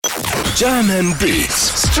German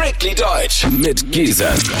Beats, strictly deutsch mit Gizem.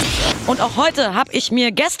 Und auch heute habe ich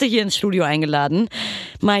mir Gäste hier ins Studio eingeladen.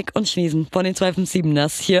 Mike und Schniesen von den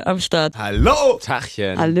 257ers hier am Start. Hallo!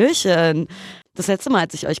 Tachchen. Hallöchen. Das letzte Mal,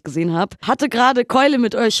 als ich euch gesehen habe, hatte gerade Keule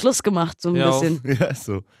mit euch Schluss gemacht, so ein bisschen. Ja, ist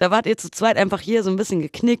so. Da wart ihr zu zweit einfach hier so ein bisschen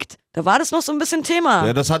geknickt. Da war das noch so ein bisschen Thema.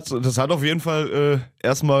 Ja, das hat auf jeden Fall,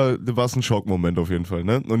 erstmal war es ein Schockmoment auf jeden Fall,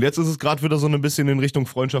 ne? Und jetzt ist es gerade wieder so ein bisschen in Richtung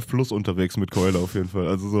Freundschaft Plus unterwegs mit Keule auf jeden Fall.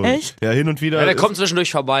 Also so. Echt? Ja, hin und wieder. Ja, der kommt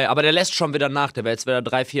zwischendurch vorbei, aber der lässt schon wieder nach. Der wäre jetzt wieder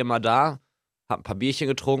 3-4 Mal da, hat ein paar Bierchen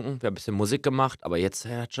getrunken, wir haben ein bisschen Musik gemacht, aber jetzt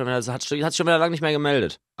hat sich schon wieder lange nicht mehr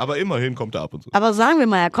gemeldet. Aber immerhin kommt er ab und zu. Aber sagen wir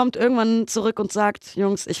mal, er kommt irgendwann zurück und sagt,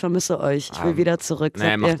 Jungs, ich vermisse euch, ich will wieder zurück. Nee,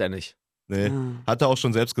 Sagt macht ihr? er nicht. Nee, hat er auch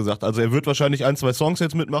schon selbst gesagt. Also er wird wahrscheinlich 1-2 Songs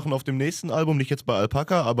jetzt mitmachen auf dem nächsten Album, nicht jetzt bei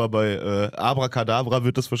Alpaca, aber bei Abracadabra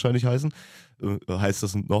wird das wahrscheinlich heißen. Heißt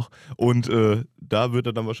das noch. Und da wird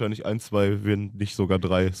er dann wahrscheinlich 1-2, wenn nicht sogar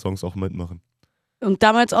 3 Songs auch mitmachen. Und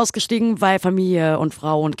damals ausgestiegen, weil Familie und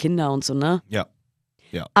Frau und Kinder und so, ne? Ja.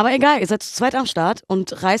 Aber egal, ihr seid zu zweit am Start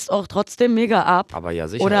und reißt auch trotzdem mega ab. Aber ja,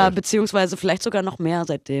 sicher. Oder beziehungsweise vielleicht sogar noch mehr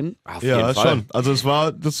seitdem. Auf jeden Ja, Fall. schon. Also es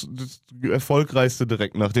war das erfolgreichste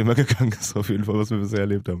direkt, nachdem er gegangen ist, auf jeden Fall, was wir bisher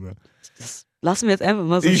erlebt haben. Ja. Das lassen wir jetzt einfach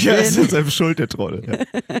mal so Ja, ist stehen. jetzt einfach schuld, der Troll. Ja.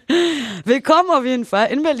 Willkommen auf jeden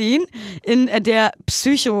Fall in Berlin, in der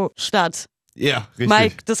Psychostadt. Ja, richtig.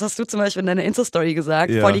 Mike, das hast du zum Beispiel in deiner Insta-Story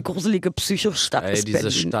gesagt. Ja. Voll die gruselige Psychostadt Ey, ist diese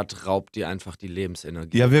Berlin. Stadt raubt dir einfach die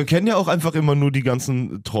Lebensenergie. Ja, wir kennen ja auch einfach immer nur die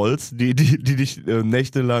ganzen Trolls, die dich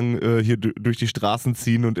nächtelang hier durch die Straßen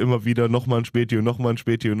ziehen und immer wieder nochmal ein Späti und nochmal ein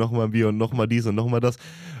Späti und nochmal ein Bier und nochmal dies und nochmal das.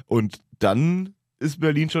 Und dann ist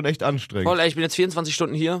Berlin schon echt anstrengend. Voll, ey, ich bin jetzt 24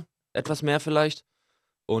 Stunden hier, etwas mehr vielleicht.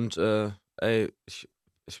 Und ich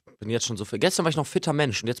bin jetzt schon so viel. Gestern war ich noch fitter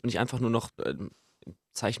Mensch und jetzt bin ich einfach nur noch im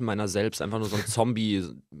Zeichen meiner selbst, einfach nur so ein Zombie,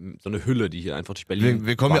 so eine Hülle, die hier einfach durch Berlin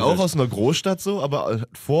Wir kommen ja auch wandelt. aus einer Großstadt so, aber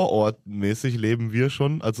vorortmäßig leben wir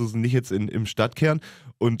schon, also nicht jetzt im Stadtkern.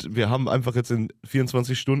 Und wir haben einfach jetzt in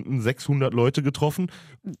 24 Stunden 600 Leute getroffen.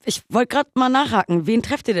 Ich wollte gerade mal nachhaken, wen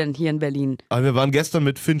trefft ihr denn hier in Berlin? Aber wir waren gestern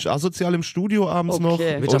mit Finch Asozial im Studio abends noch.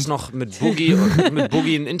 Mittags noch mit Boogie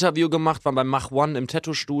ein Interview gemacht, waren beim Mach One im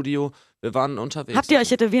Tattoo-Studio. Wir waren unterwegs. Habt ihr euch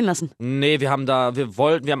tätowieren lassen? Nee, wir haben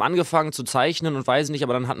angefangen zu zeichnen und weiß nicht,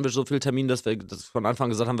 aber dann hatten wir so viel Termin, dass wir das von Anfang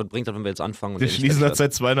gesagt haben, was bringt das, wenn wir jetzt anfangen. Und Der nicht Schniesen fertig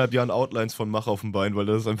hat seit 2,5 Jahren Outlines von Mach auf dem Bein, weil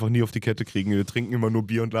wir das einfach nie auf die Kette kriegen. Wir trinken immer nur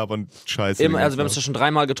Bier und labern Scheiße. werden. Also wir haben uns ja schon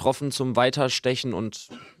 3-mal getroffen zum Weiterstechen und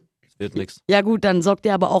es wird nichts. Ja gut, dann sorgt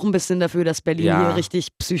ihr aber auch ein bisschen dafür, dass Berlin Ja. hier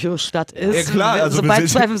richtig Psychostadt ist. Ja, klar, also Sobald wir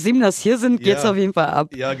sind- 257ers hier sind, geht's Ja. auf jeden Fall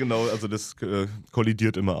ab. Ja, genau, also das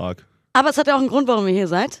kollidiert immer arg. Aber es hat ja auch einen Grund, warum ihr hier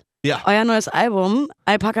seid. Ja. Euer neues Album,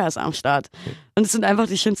 Alpaca, ist am Start. Und es sind einfach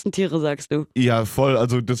die schönsten Tiere, sagst du. Ja, voll.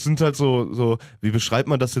 Also das sind halt so, wie beschreibt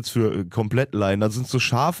man das jetzt für Komplettlaien? Das sind so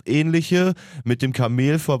schafähnliche, mit dem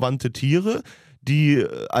Kamel verwandte Tiere, die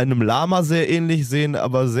einem Lama sehr ähnlich sehen,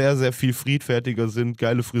 aber sehr, sehr viel friedfertiger sind,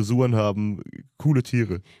 geile Frisuren haben, coole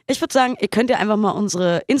Tiere. Ich würde sagen, ihr könnt ja einfach mal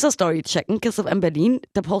unsere Insta-Story checken, Kiss of M Berlin.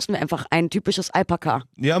 Da posten wir einfach ein typisches Alpaka.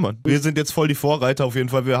 Ja, Mann. Wir sind jetzt voll die Vorreiter auf jeden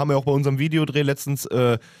Fall. Wir haben ja auch bei unserem Videodreh letztens...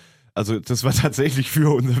 Also das war tatsächlich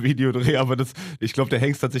für unser Videodreh, aber ich glaube, der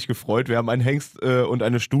Hengst hat sich gefreut. Wir haben einen Hengst und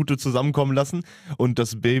eine Stute zusammenkommen lassen und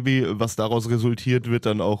das Baby, was daraus resultiert, wird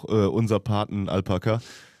dann auch unser Paten-Alpaka.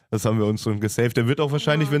 Das haben wir uns schon gesaved. Der wird auch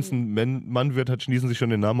wahrscheinlich, wenn es ein Mann wird, hat Schniesen sich schon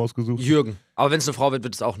den Namen ausgesucht. Jürgen. Aber wenn es eine Frau wird,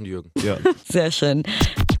 wird es auch ein Jürgen. Ja. Sehr schön.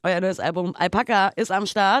 Euer neues Album Alpaca ist am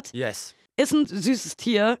Start. Yes. Ist ein süßes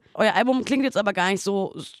Tier. Euer Album klingt jetzt aber gar nicht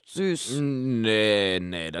so süß.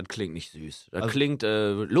 Nee, das klingt nicht süß. Das klingt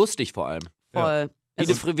lustig vor allem. Voll.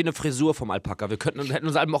 Wie eine Frisur vom Alpaka. Wir hätten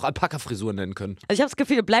unser Album auch Alpaka-Frisur nennen können. Also ich habe das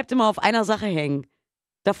Gefühl, ihr bleibt immer auf einer Sache hängen.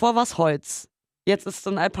 Davor war es Holz. Jetzt ist es so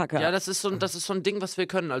ein Alpaka. Ja, das ist so ein Ding, was wir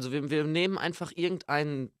können. Also wir nehmen einfach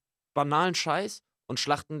irgendeinen banalen Scheiß und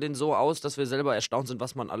schlachten den so aus, dass wir selber erstaunt sind,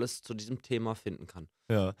 was man alles zu diesem Thema finden kann.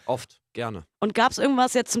 Ja. Oft, gerne. Und gab es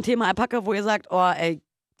irgendwas jetzt zum Thema Alpaka, wo ihr sagt, oh ey,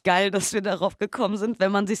 geil, dass wir darauf gekommen sind,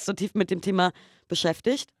 wenn man sich so tief mit dem Thema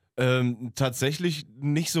beschäftigt? Tatsächlich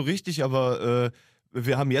nicht so richtig, aber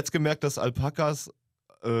wir haben jetzt gemerkt, dass Alpakas,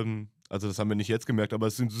 also das haben wir nicht jetzt gemerkt, aber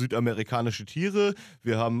es sind südamerikanische Tiere.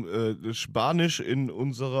 Wir haben Spanisch in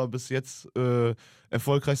unserer bis jetzt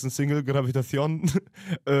erfolgreichsten Single Gravitation,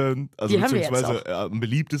 also Die haben wir jetzt beziehungsweise am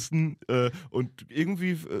beliebtesten. Und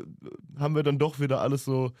irgendwie haben wir dann doch wieder alles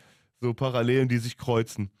so Parallelen, die sich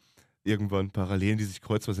kreuzen. irgendwann Parallelen, die sich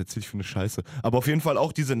kreuzen, was erzähle ich für eine Scheiße. Aber auf jeden Fall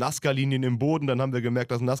auch diese Nazca-Linien im Boden, dann haben wir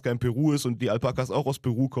gemerkt, dass Nazca in Peru ist und die Alpakas auch aus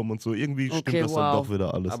Peru kommen und so. Irgendwie stimmt das dann doch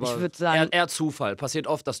wieder alles. Aber ich würde sagen, eher Zufall. Passiert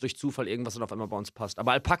oft, dass durch Zufall irgendwas dann auf einmal bei uns passt.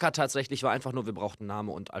 Aber Alpaka tatsächlich war einfach nur, wir brauchten einen Namen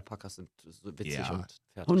und Alpakas sind so witzig und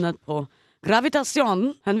fertig. 100 Pro.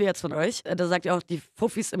 Gravitation hören wir jetzt von euch. Da sagt ihr auch, die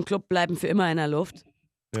Fuffis im Club bleiben für immer in der Luft.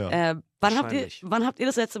 Ja. Wann habt Wahrscheinlich. ihr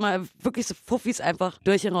das letzte Mal wirklich so Fuffis einfach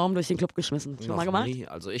durch den Raum, durch den Club geschmissen? Schon mal gemacht? Nie.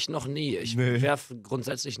 Also ich noch nie. Ich Nee. werfe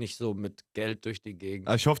grundsätzlich nicht so mit Geld durch die Gegend.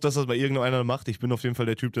 Ich hoffe, dass das bei irgendeiner macht. Ich bin auf jeden Fall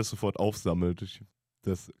der Typ, der es sofort aufsammelt.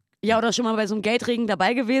 Ja, oder schon mal bei so einem Geldregen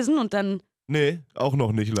dabei gewesen und dann Nee, auch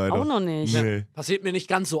noch nicht leider. auch noch nicht. Nee. Passiert mir nicht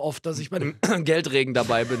ganz so oft, dass ich bei dem Geldregen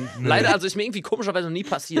dabei bin. Leider, also ist mir irgendwie komischerweise noch nie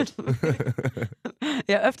passiert.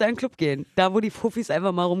 Ja, öfter in den Club gehen. Da, wo die Fuffis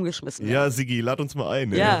einfach mal rumgeschmissen werden. Ja, Sigi, lad uns mal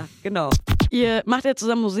ein. Ja, genau. Ihr macht ja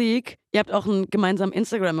zusammen Musik. Ihr habt auch einen gemeinsamen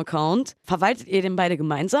Instagram-Account. Verwaltet ihr den beide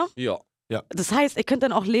gemeinsam? Ja. Das heißt, ihr könnt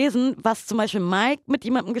dann auch lesen, was zum Beispiel Mike mit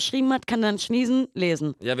jemandem geschrieben hat, kann dann Schniesen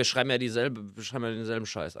lesen. Ja, wir schreiben ja denselben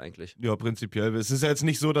Scheiß eigentlich. Ja, prinzipiell. Es ist ja jetzt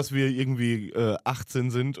nicht so, dass wir irgendwie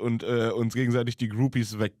 18 sind und uns gegenseitig die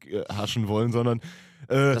Groupies weghaschen wollen, sondern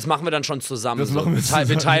Das machen wir dann schon zusammen. Das so. machen wir zusammen.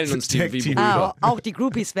 Wir teilen uns die Tag wie Team. Brüder. Auch die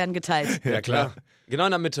Groupies werden geteilt. Ja, klar. Genau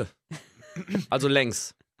in der Mitte. Also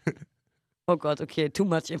längs. Oh Gott, okay, too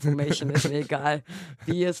much information, ist mir egal,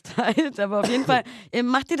 wie ihr es teilt. Aber auf jeden Fall,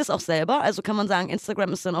 macht ihr das auch selber? Also kann man sagen,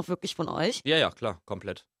 Instagram ist dann auch wirklich von euch? Ja, klar,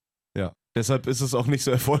 komplett. Ja, deshalb ist es auch nicht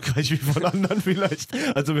so erfolgreich wie von anderen vielleicht.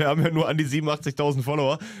 Also wir haben ja nur an die 87.000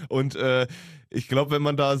 Follower und ich glaube, wenn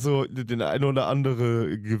man da so den ein oder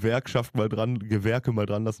andere Gewerke mal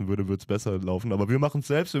dran lassen würde, würde es besser laufen. Aber wir machen es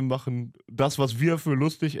selbst, wir machen das, was wir für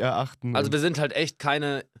lustig erachten. Also wir sind halt echt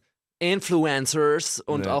keine Influencers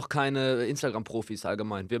und Nee. auch keine Instagram-Profis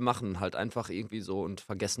allgemein. Wir machen halt einfach irgendwie so und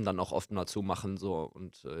vergessen dann auch oft mal zu machen so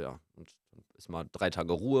und und dann ist mal 3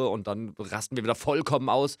 Tage Ruhe und dann rasten wir wieder vollkommen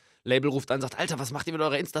aus. Label ruft an und sagt, Alter, was macht ihr mit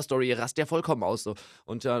eurer Insta-Story? Ihr rastet ja vollkommen aus so.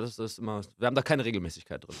 Und ja, das ist immer, wir haben da keine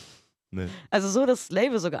Regelmäßigkeit drin. nee. Also so, dass das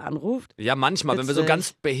Label sogar anruft? Ja, manchmal, wenn wir so Witzig.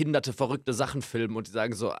 ganz behinderte, verrückte Sachen filmen und die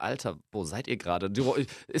sagen so, Alter, wo seid ihr gerade?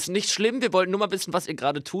 Ist nicht schlimm, wir wollten nur mal wissen, was ihr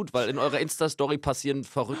gerade tut, weil in eurer Insta-Story passieren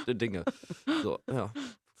verrückte Dinge. So, ja.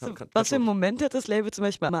 Was für einen Moment hat das Label zum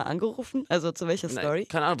Beispiel mal angerufen? Also zu welcher Story? Nein,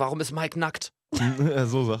 keine Ahnung, warum ist Mike nackt? Ja,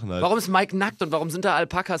 so Sachen halt. Warum ist Mike nackt und warum sind da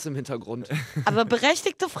Alpakas im Hintergrund? Aber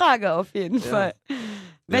berechtigte Frage auf jeden Fall.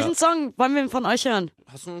 Welchen Song wollen wir von euch hören?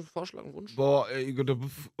 Hast du einen Vorschlag, einen Wunsch? Boah,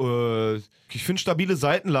 ich finde stabile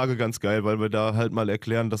Seitenlage ganz geil, weil wir da halt mal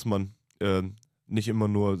erklären, dass man nicht immer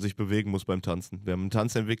nur sich bewegen muss beim Tanzen. Wir haben einen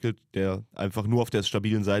Tanz entwickelt, der einfach nur auf der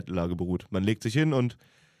stabilen Seitenlage beruht. Man legt sich hin und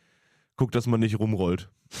guckt, dass man nicht rumrollt.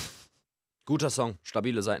 Guter Song,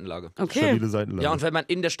 stabile Seitenlage. Okay. Stabile Seitenlage. Ja, und wenn man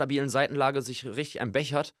in der stabilen Seitenlage sich richtig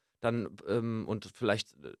einbechert, dann und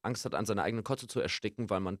vielleicht Angst hat, an seiner eigenen Kotze zu ersticken,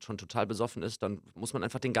 weil man schon total besoffen ist, dann muss man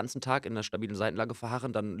einfach den ganzen Tag in der stabilen Seitenlage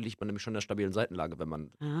verharren, dann liegt man nämlich schon in der stabilen Seitenlage, wenn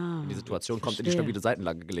man in die Situation kommt, in die verstehe. stabile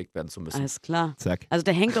Seitenlage gelegt werden zu müssen. Alles klar. Zack. Also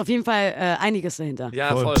da hängt auf jeden Fall einiges dahinter.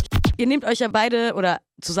 Ja, Voll. voll. Ihr nehmt euch ja beide oder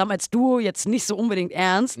zusammen als Duo jetzt nicht so unbedingt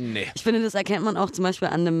ernst. Nee. Ich finde, das erkennt man auch zum Beispiel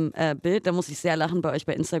an einem Bild, da muss ich sehr lachen bei euch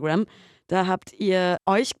bei Instagram. Da habt ihr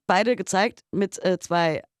euch beide gezeigt mit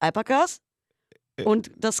 2 Alpakas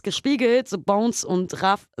und das gespiegelt, so Bones und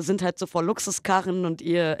Raff sind halt so vor Luxuskarren und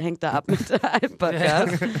ihr hängt da ab mit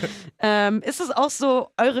Alpakas. Ist das auch so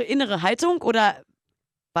eure innere Haltung oder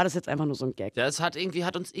war das jetzt einfach nur so ein Gag? Ja, es hat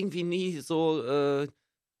uns irgendwie nie so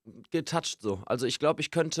getoucht so. Also ich glaube, ich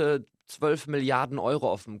könnte 12 Milliarden Euro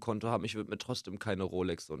auf dem Konto haben, ich würde mir trotzdem keine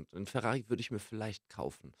Rolex und einen Ferrari würde ich mir vielleicht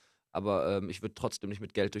kaufen. Aber ich würde trotzdem nicht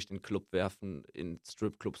mit Geld durch den Club werfen, in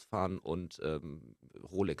Stripclubs fahren und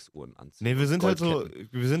Rolex-Uhren anziehen. Nee, wir sind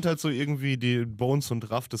halt so irgendwie die Bones und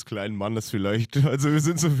Raff des kleinen Mannes vielleicht. Also wir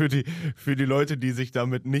sind so für die Leute, die sich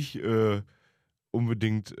damit nicht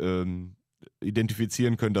unbedingt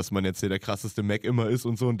identifizieren können, dass man jetzt hier der krasseste Mac immer ist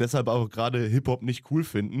und so und deshalb auch gerade Hip-Hop nicht cool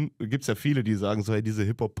finden. Gibt's ja viele, die sagen so, hey, diese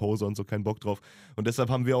Hip-Hop-Poser und so, keinen Bock drauf. Und deshalb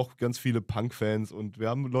haben wir auch ganz viele Punk-Fans und wir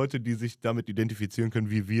haben Leute, die sich damit identifizieren können,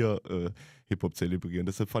 wie wir Hip-Hop zelebrieren.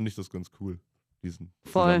 Deshalb fand ich das ganz cool, diesen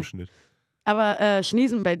Voll. Zusammenschnitt. Aber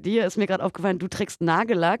Schniesen, bei dir ist mir gerade aufgefallen, du trägst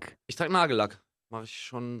Nagellack. Ich trage Nagellack. Mache ich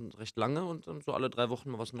schon recht lange und dann so alle 3 Wochen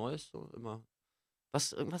mal was Neues. So immer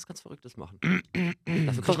irgendwas ganz Verrücktes machen.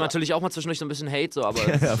 Dafür kriegt man natürlich auch mal zwischendurch so ein bisschen Hate, so, aber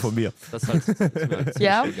Ja, von mir. das ist halt, ist mir halt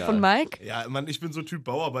Ja, ziemlich egal. von Mike. Ja, Mann, ich bin so Typ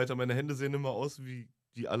Bauarbeiter. Meine Hände sehen immer aus wie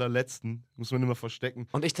die allerletzten. Muss man immer verstecken.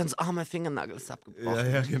 Und ich dann so, mein Fingernagel ist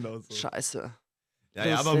abgebrochen. Ja, genau so. Scheiße.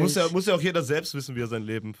 Ja, aber muss ja auch jeder selbst wissen, wie er sein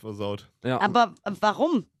Leben versaut. Ja. Aber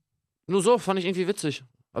warum? Nur so, fand ich irgendwie witzig.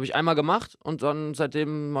 Habe ich einmal gemacht und dann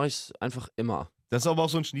seitdem mache ich es einfach immer. Das ist aber auch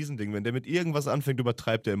so ein Schniesending. Wenn der mit irgendwas anfängt,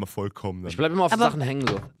 übertreibt der immer vollkommen. Ich bleibe immer auf Aber- Sachen hängen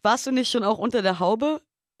so. Warst du nicht schon auch unter der Haube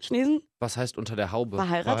schniesen? Was heißt unter der Haube?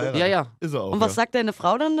 Verheiratet? Ja, ja. Ist er auch. Und was ja. sagt deine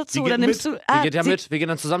Frau dann dazu? Die Oder geht nimmst mit. du. Die geht ja mit. Wir gehen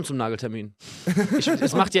dann zusammen zum Nageltermin.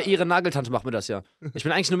 Es macht ja ihre Nageltante, macht mir das ja. Ich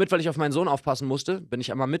bin eigentlich nur mit, weil ich auf meinen Sohn aufpassen musste. Bin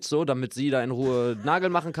ich einmal mit so, damit sie da in Ruhe Nagel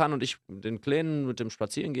machen kann und ich den Kleinen mit dem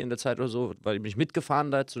Spazierengehen in der Zeit oder so, weil ich bin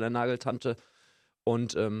mitgefahren da zu der Nageltante.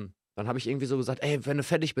 Und dann habe ich irgendwie so gesagt, ey, wenn du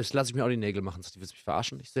fertig bist, lass ich mir auch die Nägel machen. Die willst du mich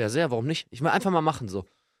verarschen? Ich so, ja sehr, warum nicht? Ich will einfach mal machen so.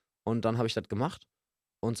 Und dann habe ich das gemacht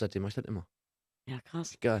und seitdem mache ich das immer. Ja,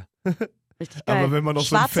 krass. Geil. Richtig geil. Aber wenn man noch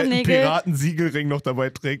so einen Schwarze fetten Nägel. Piratensiegelring noch dabei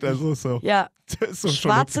trägt, also ist so. Ja, Das ist doch schon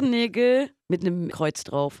schwarze Nägel mit einem Kreuz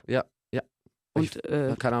drauf. Ja. Und,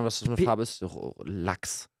 Keine Ahnung, was das für eine Pi- Farbe ist.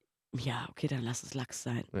 Lachs. ja, okay, dann lass es Lachs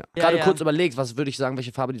sein. Ja. Ja, Gerade ja. kurz überlegt, was würde ich sagen,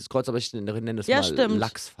 welche Farbe dieses Kreuz, aber ich nenne es Ja, mal stimmt.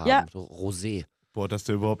 Lachsfarben, Ja. so Rosé. Boah, dass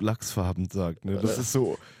der überhaupt Lachsfarben sagt, ne? Das ist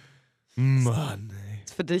so. Mann, ey.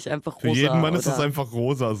 Ist für dich einfach rosa. Für jeden Mann ist oder? das einfach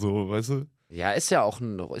rosa so, weißt du? Ja, ist ja auch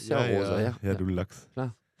rosa, ja. Ja, du Lachs.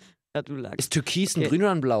 Ja, du Lachs. Ist Türkis ein Okay. Grün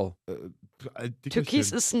oder ein Blau?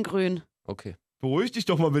 Türkis ist ein Grün. Okay. Beruhig dich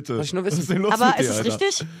doch mal bitte. Wollte ich nur Was wissen. ist denn los Aber mit dir, ist es Alter?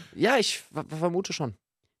 richtig? Ja, ich vermute schon.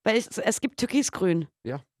 Weil es gibt Türkisgrün.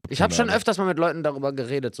 Ich habe schon Ahnung. öfters mal mit Leuten darüber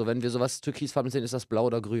geredet, so wenn wir sowas Türkisfarben sehen, ist das blau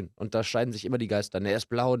oder grün. Und da scheiden sich immer die Geister. Der ist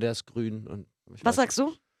blau, der ist grün. Und ich Was weiß- sagst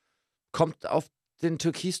du? Kommt auf den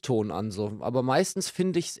Türkiston an so. Aber meistens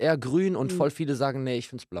finde ich es eher grün und Mhm. voll viele sagen, nee, ich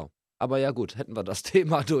finde es blau. Aber ja gut, hätten wir das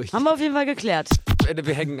Thema durch. Haben wir auf jeden Fall geklärt.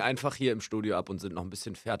 Wir hängen einfach hier im Studio ab und sind noch ein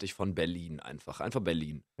bisschen fertig von Berlin einfach. Einfach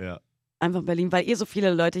Berlin. Ja. Einfach Berlin, weil ihr so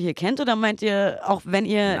viele Leute hier kennt oder meint ihr, auch wenn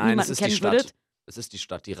ihr Nein, es niemanden ist die kennen Stadt. würdet? Es ist die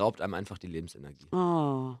Stadt, die raubt einem einfach die Lebensenergie.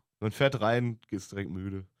 Oh. Man fährt rein, ist direkt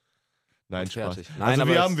müde. Nein, Und Spaß. fertig. Nein, Also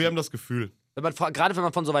aber wir haben das Gefühl. Gerade wenn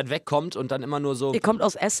man von so weit wegkommt und dann immer nur so Ihr kommt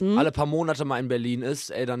aus Essen. alle paar Monate mal in Berlin ist,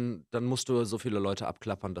 ey, dann musst du so viele Leute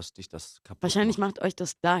abklappern, dass dich das kaputt Wahrscheinlich macht. macht euch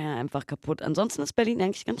das daher einfach kaputt. Ansonsten ist Berlin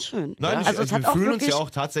eigentlich ganz schön. Nein, Ja? ich, Also es hat wir auch fühlen uns wirklich- ja auch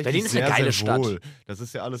tatsächlich Berlin ist eine sehr, geile sehr Stadt. wohl. Das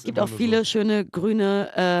ist ja alles Es gibt immer auch nur viele So. schöne,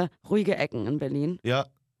 grüne, ruhige Ecken in Berlin, Ja,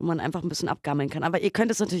 wo man einfach ein bisschen abgammeln kann. Aber ihr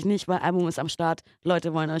könnt es natürlich nicht, weil Album ist am Start.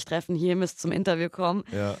 Leute wollen euch treffen. Hier müsst zum Interview kommen.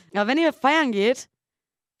 ja. Aber wenn ihr feiern geht,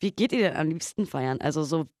 wie geht ihr denn am liebsten feiern? Also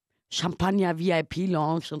so Champagner,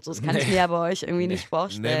 VIP-Lounge und so. Das kann ich mir ja bei euch irgendwie nicht Nee,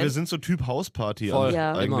 vorstellen. wir sind so Typ Hausparty. Voll,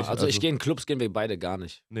 Ja. eigentlich. immer. Also in Clubs gehen wir beide gar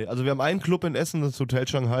nicht. Nee, also wir haben einen Club in Essen, das Hotel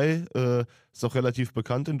Shanghai, ist auch relativ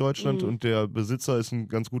bekannt in Deutschland Mhm. und der Besitzer ist ein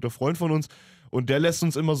ganz guter Freund von uns und der lässt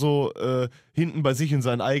uns immer so hinten bei sich in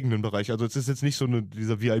seinen eigenen Bereich. Also es ist jetzt nicht so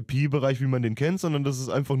dieser VIP-Bereich, wie man den kennt, sondern das ist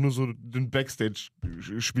einfach nur so ein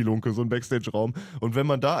Backstage-Spielunke, so ein Backstage-Raum. Und wenn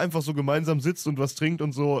man da einfach so gemeinsam sitzt und was trinkt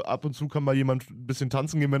und so, ab und zu kann mal jemand ein bisschen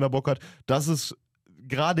tanzen gehen, wenn er Bock hat, das ist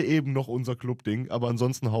gerade eben noch unser Club-Ding, aber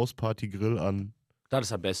ansonsten Hausparty, Grill an. Das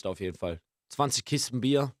ist das Beste auf jeden Fall. 20 Kisten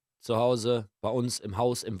Bier zu Hause, bei uns im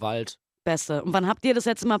Haus, im Wald. Beste. Und wann habt ihr das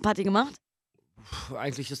letzte Mal Party gemacht?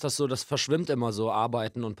 Eigentlich ist das so, das verschwimmt immer so,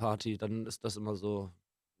 Arbeiten und Party. Dann ist das immer so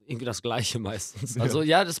irgendwie das Gleiche meistens. Also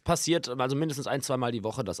ja, das passiert also mindestens 1-2 Mal die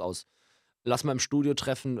Woche das aus. Lass mal im Studio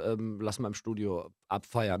treffen, lass mal im Studio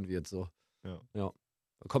abfeiern wird so. Ja. Da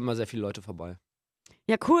kommen mal sehr viele Leute vorbei.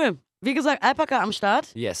 Ja, cool. Wie gesagt, Alpaka am Start.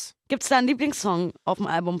 Yes. Gibt's da einen Lieblingssong auf dem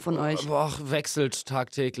Album von euch? Boah, wechselt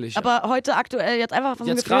tagtäglich. Aber heute aktuell jetzt einfach vom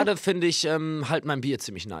Jetzt Gefühl. gerade finde ich halt mein Bier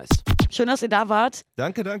ziemlich nice. Schön, dass ihr da wart.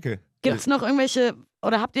 Danke, danke. Gibt's noch irgendwelche,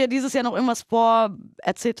 oder habt ihr dieses Jahr noch irgendwas vor?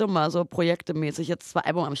 Erzählt doch mal so projektemäßig. Jetzt zwar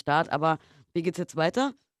Album am Start, aber wie geht's jetzt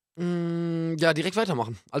weiter? Ja, direkt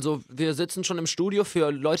weitermachen. Also wir sitzen schon im Studio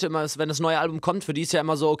für Leute immer, wenn das neue Album kommt, für die ist ja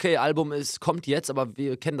immer so, okay, Album kommt jetzt, aber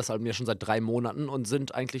wir kennen das Album ja schon seit 3 Monaten und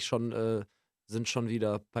sind eigentlich schon, sind schon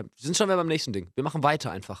wieder beim nächsten Ding. Wir machen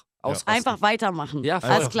weiter einfach. Ausrasten. Einfach weitermachen. Ja, voll.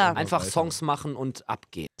 Alles klar. Einfach weiter. Songs machen und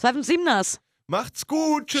abgehen. 257ers. Macht's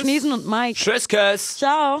gut. Tschüss. Schniesen und Mike. Tschüss, Kiss.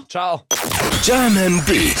 Ciao. Ciao. German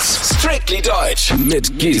Beats. Strictly Deutsch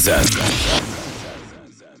mit Gizem.